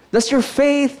 Does your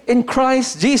faith in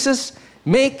Christ Jesus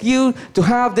make you to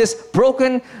have this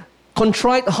broken,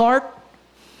 contrite heart?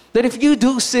 That if you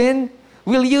do sin,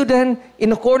 will you then,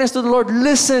 in accordance to the Lord,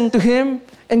 listen to Him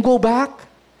and go back?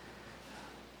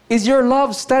 Is your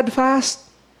love steadfast?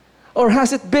 Or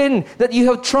has it been that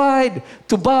you have tried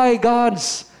to buy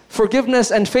God's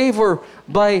forgiveness and favor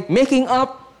by making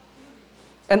up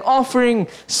and offering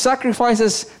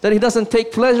sacrifices that He doesn't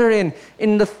take pleasure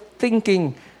in the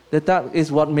thinking that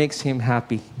is what makes Him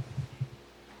happy?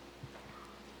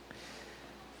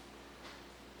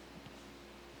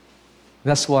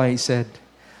 That's why He said,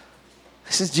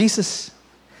 this is Jesus.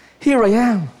 Here I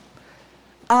am.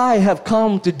 I have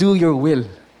come to do your will.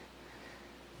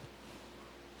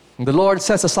 And the Lord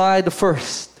sets aside the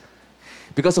first.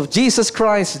 Because of Jesus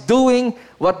Christ doing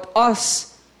what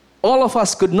all of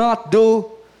us could not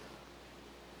do,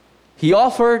 He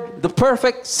offered the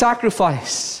perfect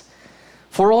sacrifice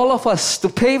for all of us to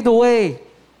pave the way.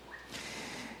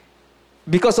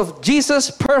 Because of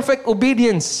Jesus' perfect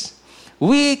obedience,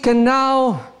 we can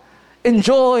now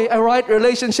enjoy a right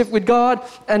relationship with God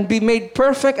and be made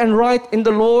perfect and right in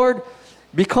the Lord.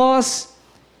 Because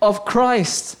of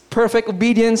Christ's perfect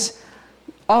obedience,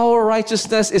 our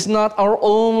righteousness is not our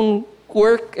own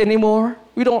work anymore.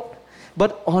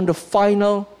 But on the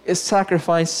final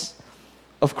sacrifice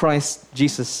of Christ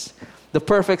Jesus. The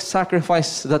perfect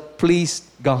sacrifice that pleased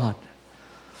God,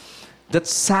 that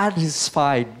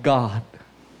satisfied God.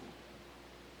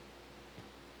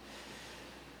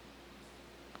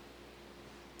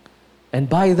 And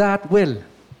by that will,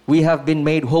 we have been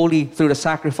made holy through the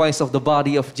sacrifice of the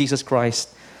body of Jesus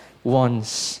Christ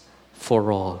once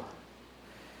for all.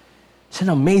 Isn't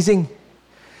it amazing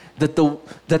that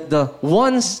the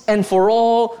once and for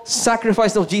all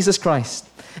sacrifice of Jesus Christ?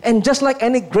 And just like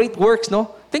any great works,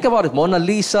 think about it, Mona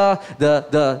Lisa,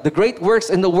 the great works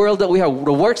in the world that we have,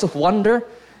 the works of wonder.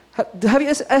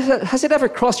 Has it ever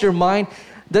crossed your mind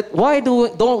that why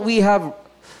don't we have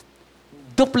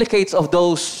duplicates of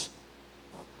those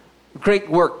great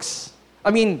works?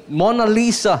 I mean, Mona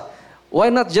Lisa, why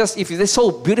not just, if it's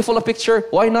so beautiful a picture,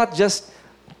 why not just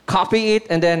copy it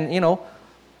and then,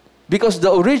 because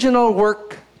the original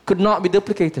work could not be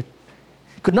duplicated,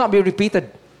 could not be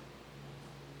repeated.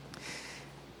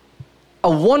 A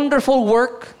wonderful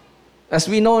work, as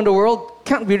we know in the world,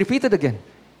 can't be repeated again.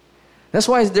 That's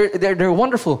why they're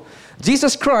wonderful.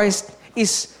 Jesus Christ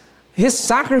His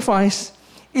sacrifice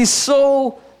is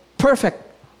so perfect,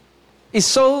 is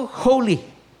so holy,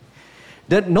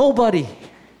 that nobody,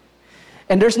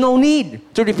 and there's no need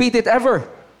to repeat it ever,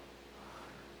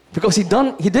 because He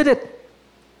did it.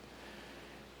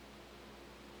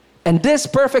 And this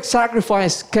perfect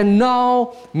sacrifice can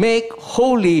now make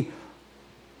holy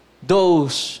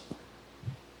those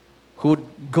who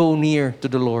go near to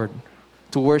the Lord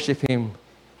to worship Him,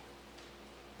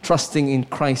 trusting in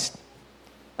Christ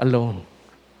alone.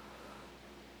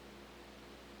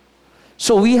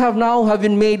 So we have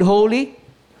been made holy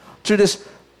through this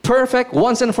perfect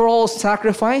once and for all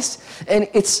sacrifice, and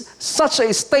it's such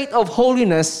a state of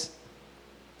holiness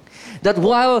that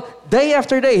while day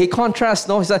after day, he contrasts,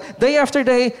 he said, day after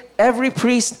day, every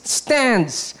priest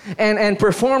stands and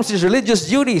performs his religious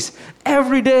duties.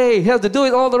 Every day, he has to do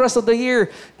it all the rest of the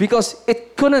year because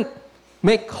it couldn't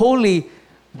make holy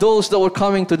those that were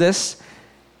coming to this.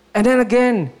 And then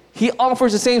again, he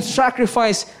offers the same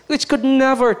sacrifice which could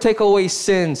never take away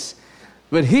sins.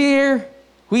 But here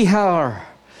we are,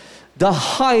 the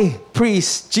high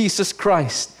priest, Jesus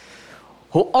Christ,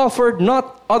 who offered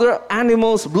not other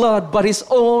animals' blood, but His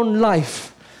own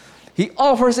life. He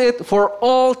offers it for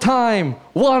all time,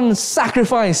 one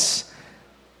sacrifice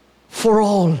for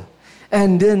all.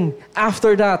 And then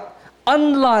after that,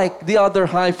 unlike the other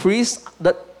high priests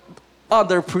that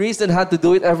other priests that had to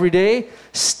do it every day,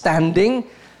 standing.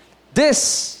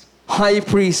 This high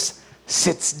priest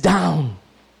sits down.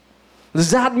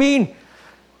 Does that mean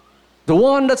the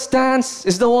one that stands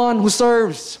is the one who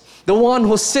serves? The one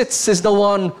who sits is the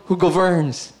one who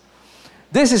governs.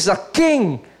 This is a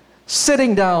king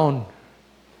sitting down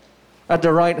at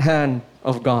the right hand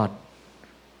of God.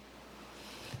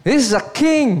 This is a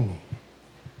king.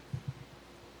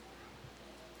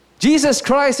 Jesus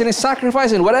Christ in his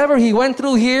sacrifice and whatever he went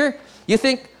through here, you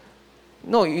think,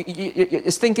 no,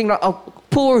 it's thinking, oh,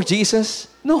 poor Jesus.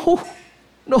 No.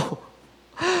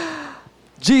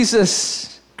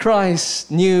 Jesus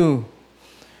Christ knew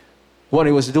what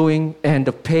he was doing and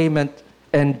the payment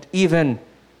and even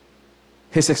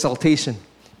his exaltation.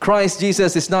 Christ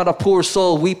Jesus is not a poor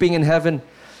soul weeping in heaven.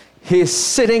 He is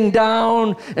sitting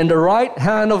down in the right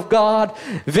hand of God,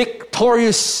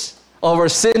 victorious over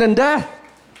sin and death.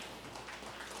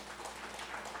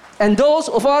 And those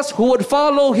of us who would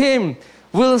follow him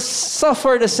will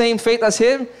suffer the same fate as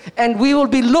him, and we will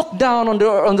be looked down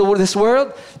on this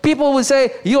world. People will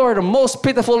say, you are the most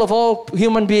pitiful of all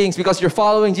human beings because you're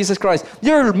following Jesus Christ.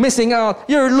 You're missing out.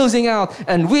 You're losing out.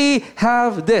 And we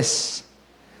have this.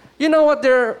 You know what?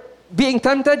 They're being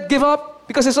tempted. Give up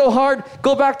because it's so hard.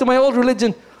 Go back to my old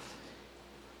religion.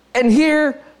 And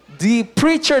here, the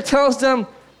preacher tells them,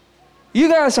 you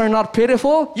guys are not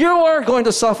pitiful. You are going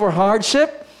to suffer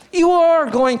hardship.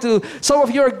 Some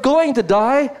of you are going to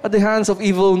die at the hands of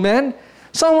evil men.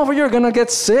 Some of you are going to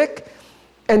get sick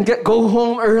and go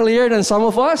home earlier than some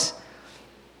of us.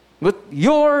 But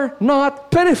you're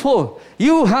not pitiful.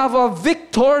 You have a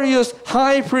victorious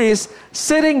high priest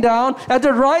sitting down at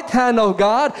the right hand of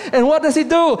God. And what does he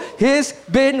do? He's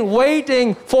been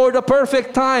waiting for the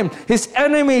perfect time. His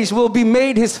enemies will be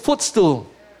made his footstool.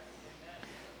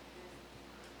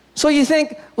 So you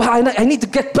think, well, I need to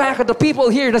get back at the people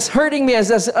here that's hurting me,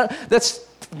 that's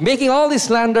making all this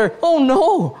slander. Oh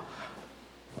no,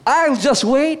 I'll just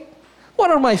wait.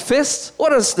 What are my fists?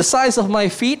 What is the size of my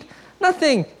feet?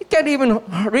 Nothing. It can't even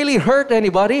really hurt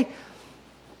anybody.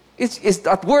 It's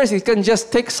at worst, it can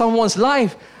just take someone's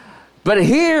life. But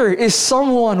here is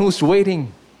someone who's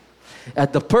waiting.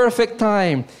 At the perfect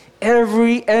time,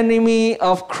 every enemy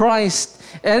of Christ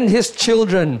and his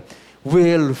children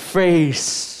will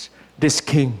face this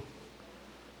king.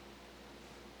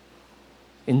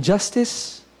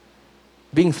 Injustice,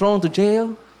 being thrown to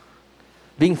jail,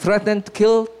 being threatened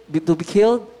to be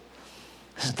killed,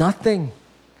 is nothing.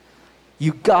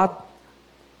 You got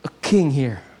a king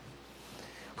here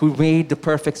who made the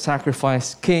perfect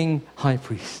sacrifice, king, high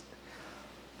priest.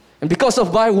 And because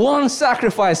of by one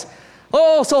sacrifice,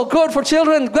 oh, so good for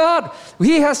children of God.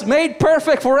 He has made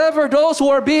perfect forever those who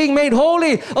are being made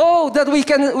holy. Oh, that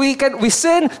we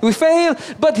sin, we fail,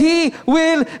 but he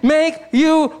will make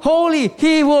you holy.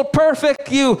 He will perfect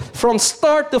you from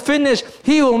start to finish.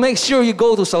 He will make sure you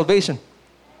go to salvation.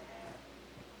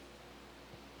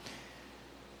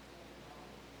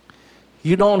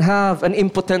 You don't have an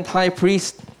impotent high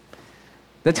priest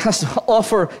that has to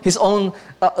offer his own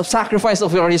sacrifice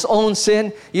for his own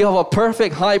sin. You have a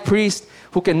perfect high priest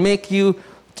who can make you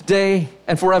today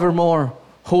and forevermore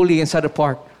holy and set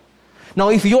apart. Now,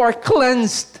 if you are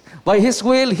cleansed by his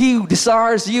will, he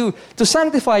desires you to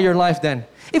sanctify your life then.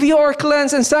 If you are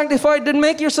cleansed and sanctified, then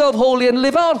make yourself holy and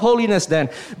live out holiness then.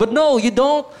 But no, you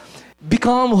don't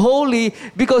become holy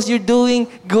because you're doing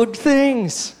good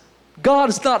things. God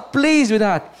is not pleased with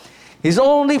that. His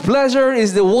only pleasure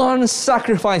is the one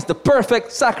sacrifice, the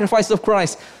perfect sacrifice of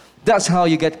Christ. That's how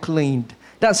you get cleaned.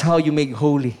 That's how you make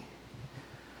holy.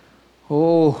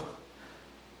 Oh,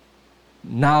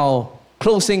 now,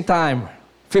 closing time,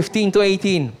 15 to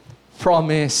 18,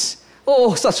 promise.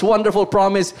 Oh, such wonderful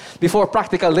promise before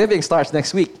practical living starts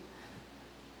next week.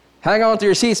 Hang on to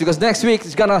your seats because next week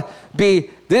it's going to be,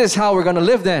 this is how we're going to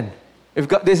live then.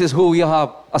 This is who we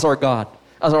have as our God,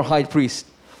 as our high priest.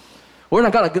 We're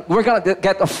gonna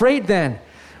get afraid then.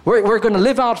 We're gonna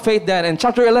live out faith then. In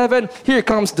chapter 11, here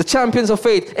comes the champions of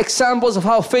faith, examples of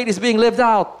how faith is being lived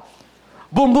out.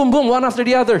 Boom, boom, boom, one after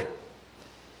the other.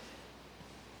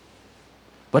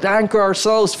 But anchor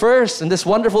ourselves first in this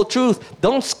wonderful truth.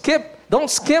 Don't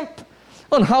skimp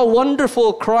on how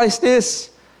wonderful Christ is.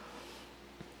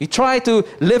 You try to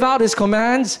live out his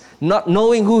commands, not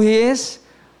knowing who he is,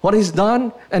 what he's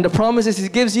done, and the promises he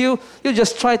gives you. You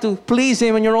just try to please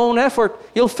him in your own effort.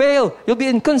 You'll fail. You'll be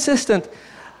inconsistent.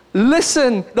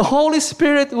 Listen, the Holy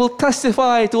Spirit will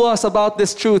testify to us about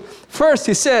this truth. First,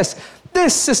 he says,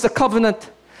 this is the covenant.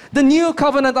 The new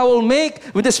covenant I will make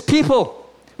with this people,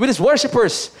 with his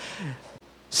worshipers,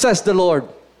 says the Lord.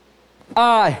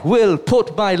 I will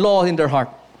put my law in their heart.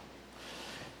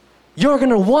 You're going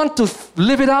to want to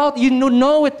live it out. You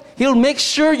know it. He'll make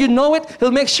sure you know it.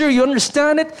 He'll make sure you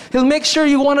understand it. He'll make sure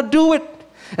you want to do it.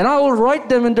 And I will write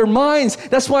them in their minds.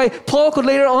 That's why Paul could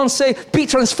later on say, be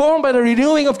transformed by the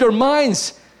renewing of their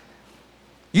minds.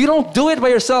 You don't do it by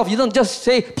yourself. You don't just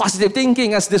say positive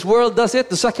thinking as this world does it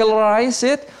to secularize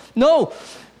it. No,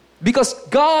 because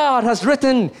God has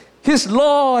written His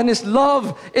law and His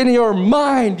love in your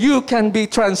mind. You can be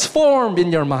transformed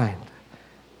in your mind.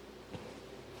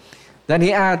 Then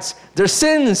he adds, their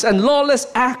sins and lawless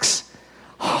acts,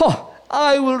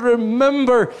 I will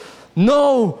remember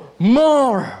no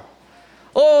more.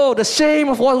 Oh, the shame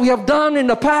of what we have done in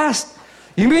the past.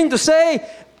 You mean to say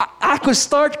I could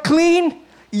start clean?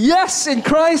 Yes, in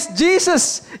Christ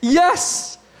Jesus.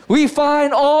 Yes, we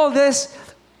find all this.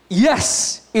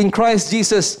 Yes, in Christ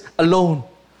Jesus alone.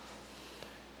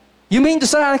 You mean to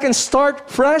say I can start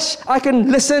fresh? I can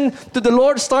listen to the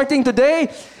Lord starting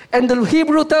today? And the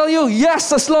Hebrew tell you,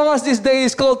 yes, as long as this day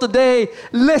is called today,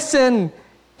 listen,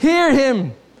 hear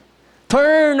Him.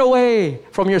 Turn away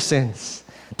from your sins.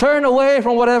 Turn away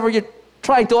from whatever you're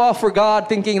trying to offer God,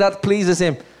 thinking that pleases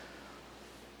Him.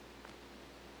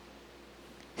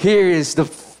 Here is the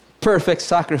perfect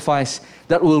sacrifice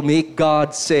that will make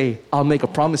God say, I'll make a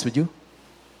promise with you.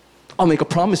 I'll make a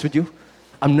promise with you.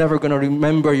 I'm never going to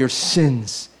remember your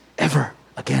sins ever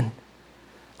again.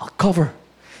 I'll cover.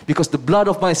 Because the blood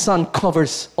of my Son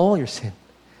covers all your sin.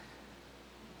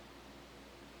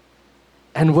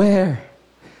 And where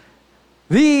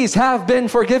these have been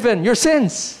forgiven, your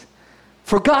sins,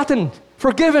 forgotten,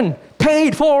 forgiven,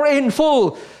 paid for in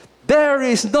full, there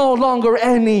is no longer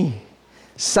any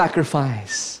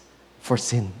sacrifice for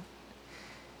sin.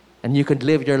 And you can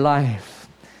live your life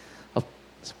a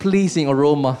pleasing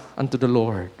aroma unto the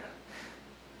Lord.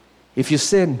 If you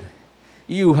sin,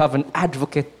 you have an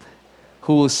advocate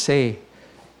who will say,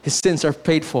 his sins are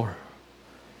paid for.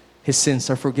 His sins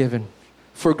are forgiven,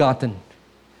 forgotten.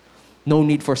 No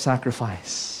need for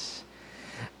sacrifice.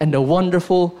 And the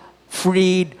wonderful,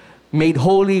 freed, made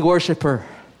holy worshiper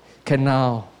can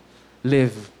now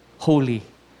live holy,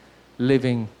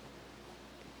 living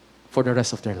for the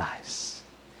rest of their lives.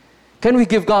 Can we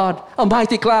give God a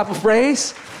mighty clap of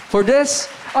praise for this,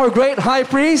 our great high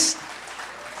priest?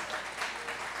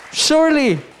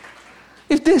 Surely,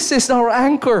 if this is our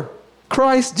anchor,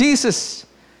 Christ Jesus,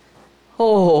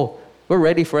 oh, we're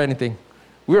ready for anything.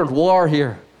 We're at war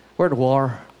here. We're at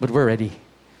war, but we're ready.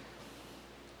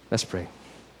 Let's pray.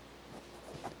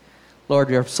 Lord,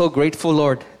 we are so grateful,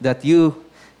 Lord, that you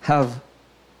have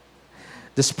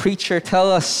this preacher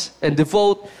tell us and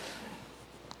devote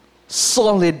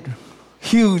solid,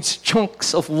 huge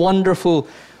chunks of wonderful,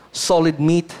 solid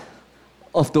meat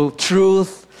of the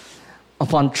truth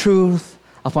upon truth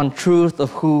upon truth of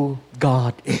who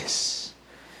God is.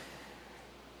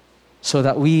 So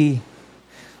that we,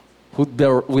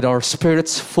 with our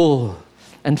spirits full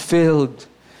and filled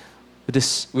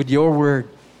with your word,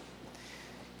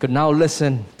 could now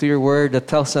listen to your word that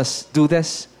tells us, do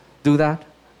this, do that,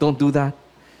 don't do that.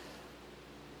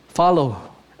 Follow,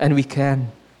 and we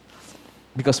can.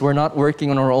 Because we're not working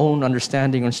on our own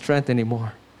understanding and strength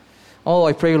anymore. Oh,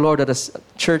 I pray, Lord, that as a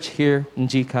church here in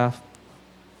GCAF,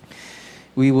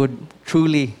 we would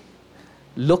truly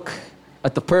look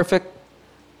at the perfect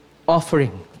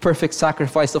offering, perfect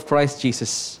sacrifice of Christ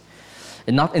Jesus,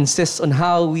 and not insist on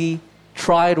how we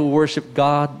try to worship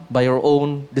God by our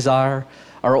own desire,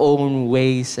 our own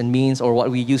ways and means, or what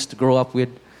we used to grow up with,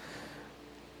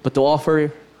 but to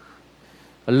offer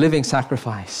a living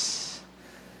sacrifice,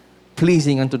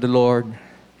 pleasing unto the Lord,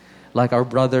 like our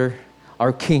brother,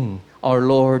 our King, our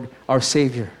Lord, our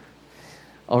Savior,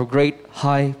 our great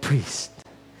high priest,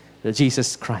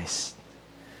 Jesus Christ.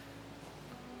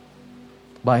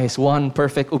 By His one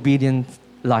perfect obedient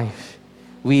life,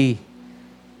 we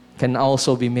can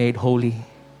also be made holy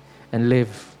and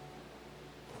live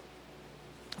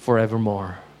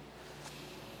forevermore.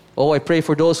 Oh, I pray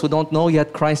for those who don't know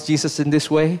yet Christ Jesus in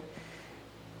this way,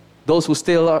 those who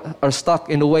still are stuck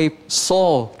in the way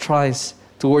Saul tries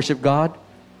to worship God.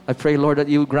 I pray, Lord, that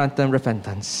you grant them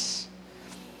repentance,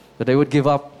 that they would give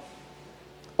up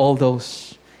all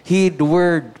those. Heed the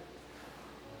word,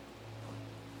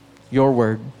 your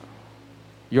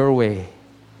way,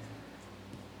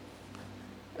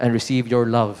 and receive your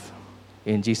love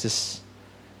in Jesus'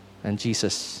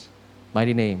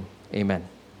 mighty name. Amen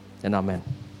and amen.